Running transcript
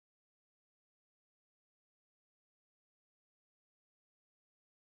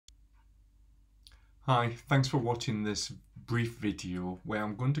Hi, thanks for watching this brief video where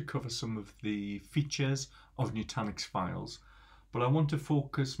I'm going to cover some of the features of Nutanix files, but I want to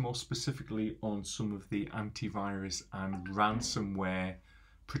focus more specifically on some of the antivirus and ransomware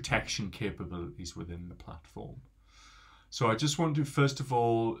protection capabilities within the platform. So I just want to first of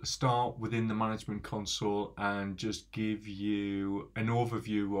all start within the management console and just give you an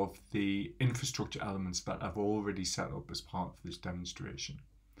overview of the infrastructure elements that I've already set up as part of this demonstration.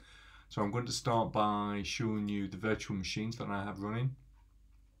 So I'm going to start by showing you the virtual machines that I have running.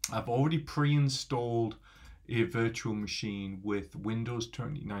 I've already pre-installed a virtual machine with Windows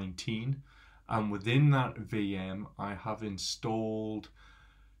 2019, and within that VM I have installed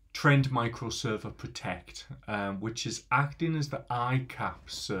Trend Microserver Protect, which is acting as the ICAP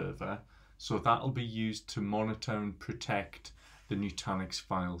server, so that will be used to monitor and protect the Nutanix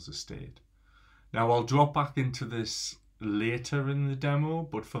files estate. Now I'll drop back into this later in the demo,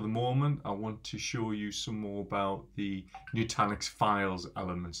 but for the moment I want to show you some more about the Nutanix files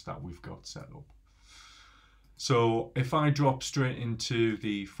elements that we've got set up. So if I drop straight into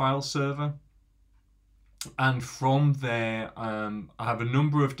the file server, and from there I have a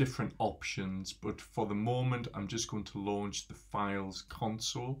number of different options, but for the moment I'm just going to launch the files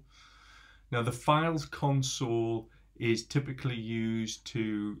console. Now the files console is typically used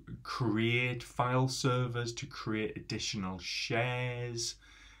to create file servers, to create additional shares.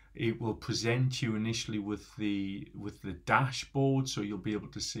 It will present you initially with the dashboard, so you'll be able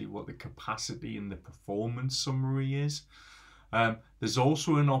to see what the capacity and the performance summary is. There's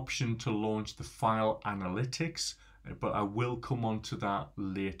also an option to launch the file analytics, but I will come on to that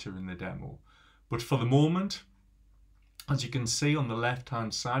later in the demo. But for the moment, as you can see on the left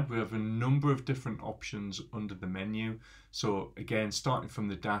hand side, we have a number of different options under the menu. So again, starting from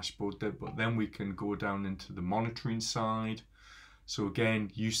the dashboard, but then we can go down into the monitoring side. So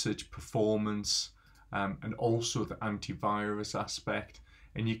again, usage, performance, and also the antivirus aspect.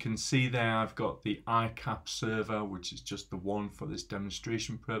 And you can see there I've got the ICAP server, which is just the one for this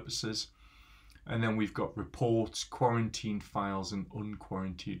demonstration purposes. And then we've got reports, quarantined files, and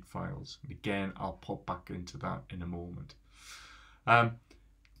unquarantined files. And again, I'll pop back into that in a moment.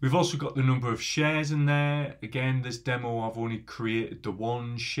 We've also got the number of shares in there. Again, this demo, I've only created the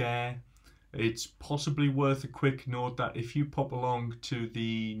one share. It's possibly worth a quick note that if you pop along to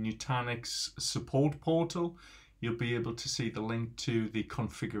the Nutanix support portal, you'll be able to see the link to the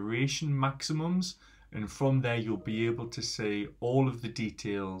configuration maximums. And from there, you'll be able to see all of the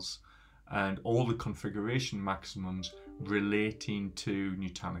details and all the configuration maximums relating to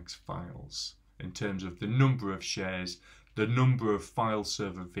Nutanix files in terms of the number of shares, the number of file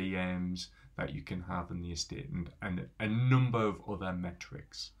server VMs that you can have in the estate, and a number of other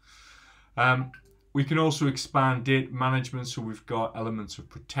metrics. We can also expand data management, so we've got elements of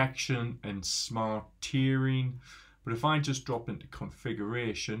protection and smart tiering. But if I just drop into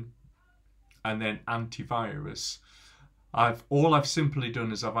configuration and then antivirus, all I've simply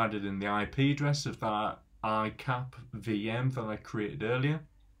done is I've added in the IP address of that ICAP VM that I created earlier.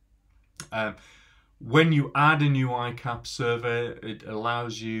 When you add a new ICAP server, it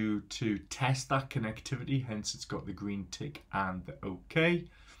allows you to test that connectivity, hence it's got the green tick and the OK.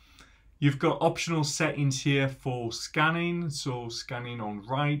 You've got optional settings here for scanning, so scanning on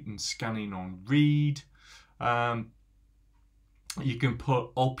write and scanning on read. You can put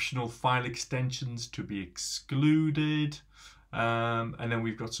optional file extensions to be excluded. And then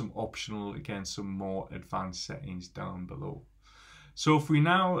we've got some optional, again, some more advanced settings down below. So if we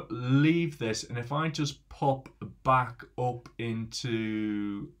now leave this, and if I just pop back up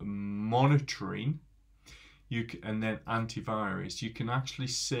into monitoring, and then antivirus, you can actually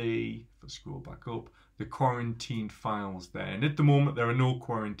see, if I scroll back up, the quarantined files there. And at the moment, there are no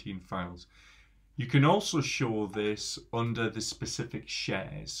quarantined files. You can also show this under the specific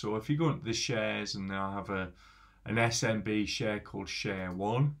shares. So if you go into the shares, and now I have an SMB share called share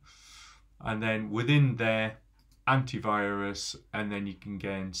 1, and then within there, antivirus, and then you can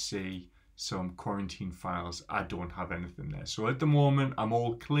again see some quarantine files. I don't have anything there. So at the moment, I'm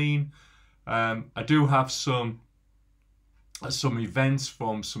all clean. I do have some events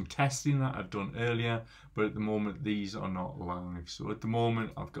from some testing that I've done earlier, but at the moment these are not live. So at the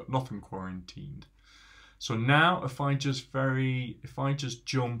moment I've got nothing quarantined. So now if I just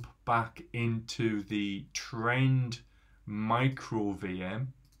jump back into the Trend Micro VM,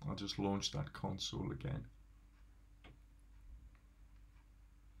 I'll just launch that console again.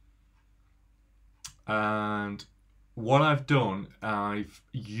 And what I've done, I've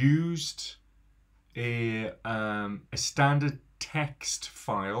used a standard text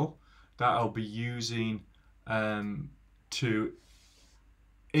file that I'll be using to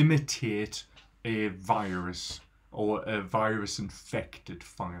imitate a virus or a virus infected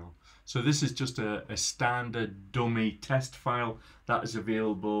file. So this is just a standard dummy test file that is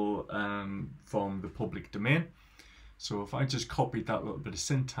available from the public domain. So if I just copied that little bit of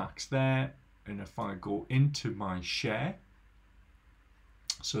syntax there, and if I go into my share,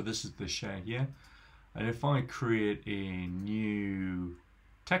 so this is the share here, and if I create a new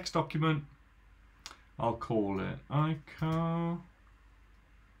text document, I'll call it ICAP.text.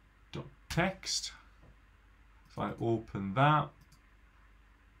 If I open that,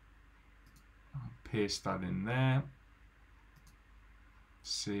 I'll paste that in there,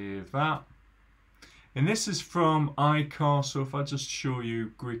 save that. And this is from ICAP, so if I just show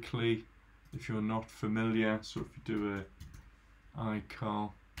you quickly, if you're not familiar, so if you do a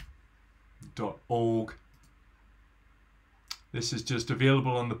ICAP.org, this is just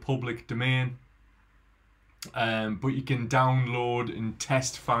available on the public domain, but you can download and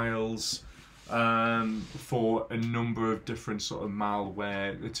test files for a number of different sort of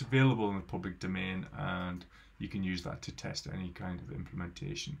malware. It's available in the public domain, and you can use that to test any kind of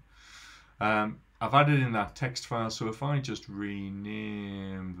implementation. I've added in that text file, so if I just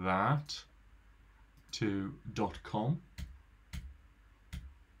rename that to .com,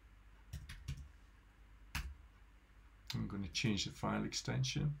 I'm going to change the file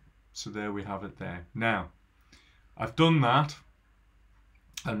extension. So there we have it there. Now, I've done that.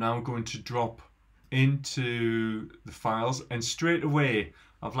 I'm now going to drop into the files, and straight away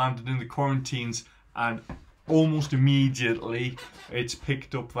I've landed in the quarantines, and almost immediately it's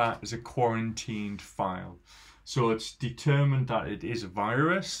picked up that as a quarantined file. So it's determined that it is a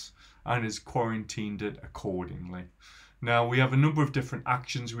virus and has quarantined it accordingly. Now we have a number of different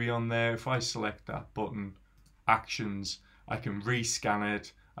actions on there. If I select that button, actions, I can rescan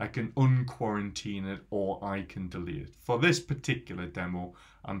it, I can unquarantine it, or I can delete it. For this particular demo,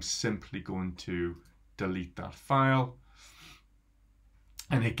 I'm simply going to delete that file.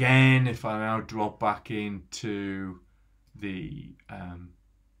 And again, if I now drop back into the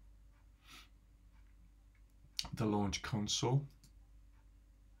Launch console,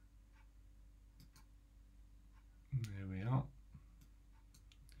 there we are,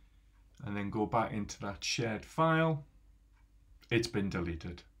 and then go back into that shared file, it's been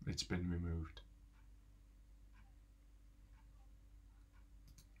deleted, it's been removed.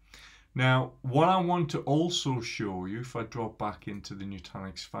 Now, what I want to also show you, if I drop back into the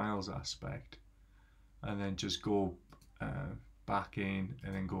Nutanix files aspect, and then just go back in,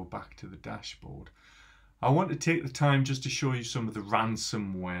 and then go back to the dashboard, I want to take the time just to show you some of the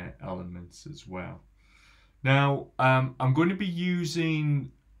ransomware elements as well. Now, I'm going to be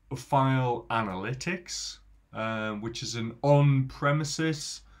using File Analytics, which is an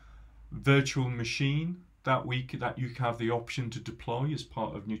on-premises virtual machine that you have the option to deploy as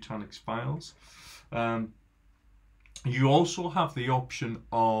part of Nutanix files. You also have the option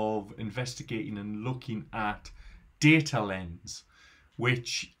of investigating and looking at Data Lens,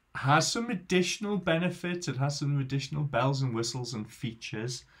 which has some additional benefits. It has some additional bells and whistles and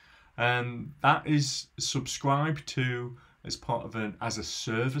features. That is subscribed to as part of as a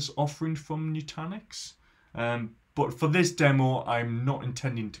service offering from Nutanix. But for this demo, I'm not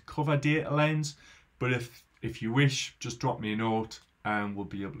intending to cover Data Lens. But if you wish, just drop me a note and we'll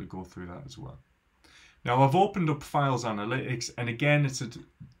be able to go through that as well. Now I've opened up Files Analytics, and again it's a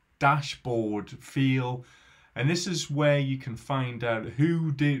dashboard feel, and this is where you can find out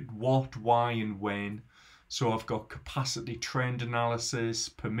who did what, why and when. So I've got capacity trend analysis,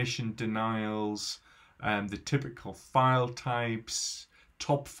 permission denials, the typical file types,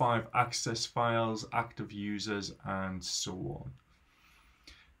 top 5 access files, active users, and so on.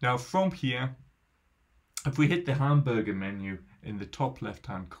 Now from here, if we hit the hamburger menu in the top left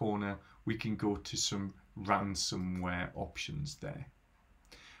hand corner, we can go to some ransomware options there.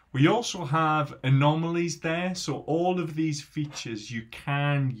 We also have anomalies there, so all of these features you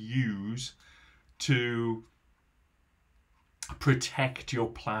can use to protect your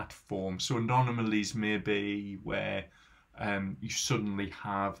platform. So anomalies may be where you suddenly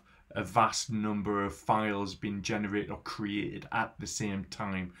have a vast number of files being generated or created at the same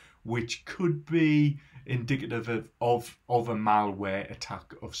time, which could be indicative of a malware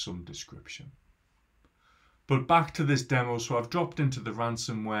attack of some description. But back to this demo, so I've dropped into the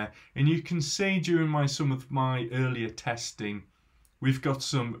ransomware, and you can see during some of my earlier testing, we've got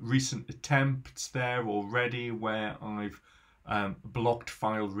some recent attempts there already where I've blocked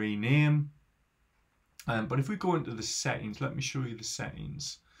file rename. But if we go into the settings, let me show you the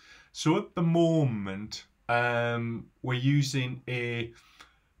settings. So at the moment, we're using a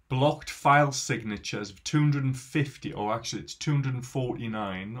blocked file signatures of 250, or actually it's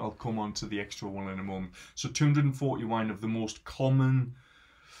 249. I'll come on to the extra one in a moment. So 241 of the most common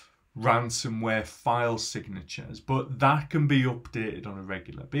ransomware file signatures, but that can be updated on a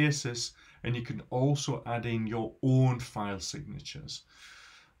regular basis, and you can also add in your own file signatures.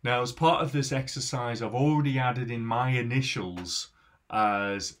 Now, as part of this exercise, I've already added in my initials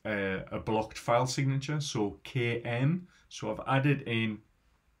as a blocked file signature, so KM. So I've added in,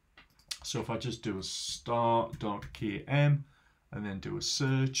 so if I just do a star.km and then do a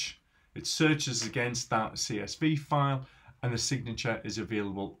search, it searches against that CSV file, and the signature is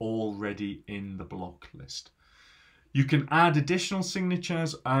available already in the block list. You can add additional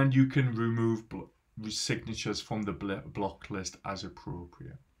signatures, and you can remove signatures from the block list as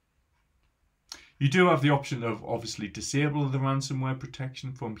appropriate. You do have the option of obviously disable the ransomware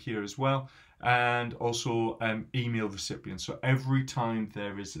protection from here as well, and also email recipients. So every time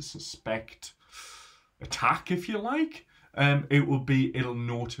there is a suspect attack, if you like, it'll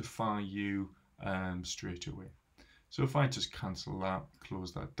notify you straight away. So if I just cancel that,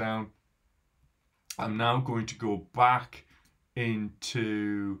 close that down, I'm now going to go back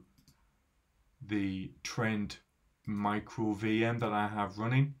into the Trend micro VM that I have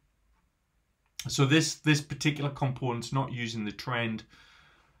running. So this particular component's not using the Trend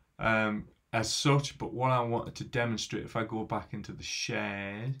as such, but what I wanted to demonstrate, if I go back into the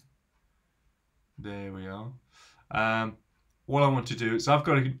shared, there we are. What I want to do is, I've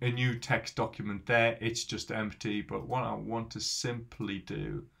got a new text document there, it's just empty, but what I want to simply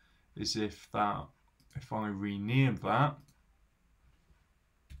do is if I rename that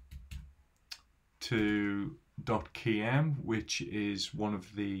to .km, which is one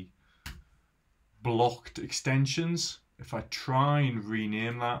of the blocked extensions, if I try and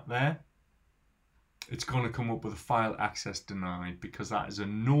rename that there, it's going to come up with a file access denied, because that is a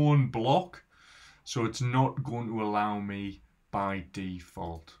known block, so it's not going to allow me by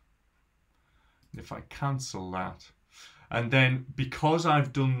default. If I cancel that, and then because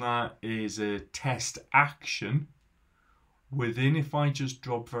I've done that as a test action within, if I just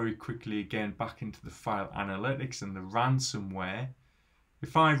drop very quickly again back into the file analytics and the ransomware,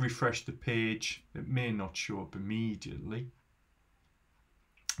 if I refresh the page, it may not show up immediately.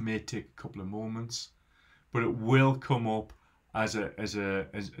 It may take a couple of moments, but it will come up as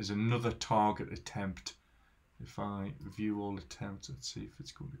another target attempt. If I view all attempts, let's see if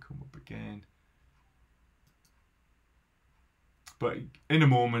it's going to come up again. But in a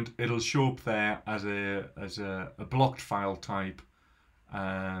moment, it'll show up there as a blocked file type,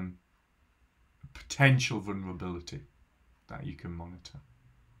 potential vulnerability that you can monitor.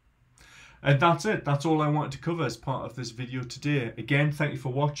 And that's it. That's all I wanted to cover as part of this video today. Again, thank you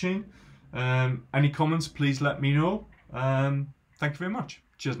for watching. Any comments, please let me know. Thank you very much.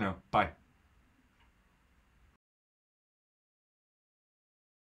 Cheers now. Bye.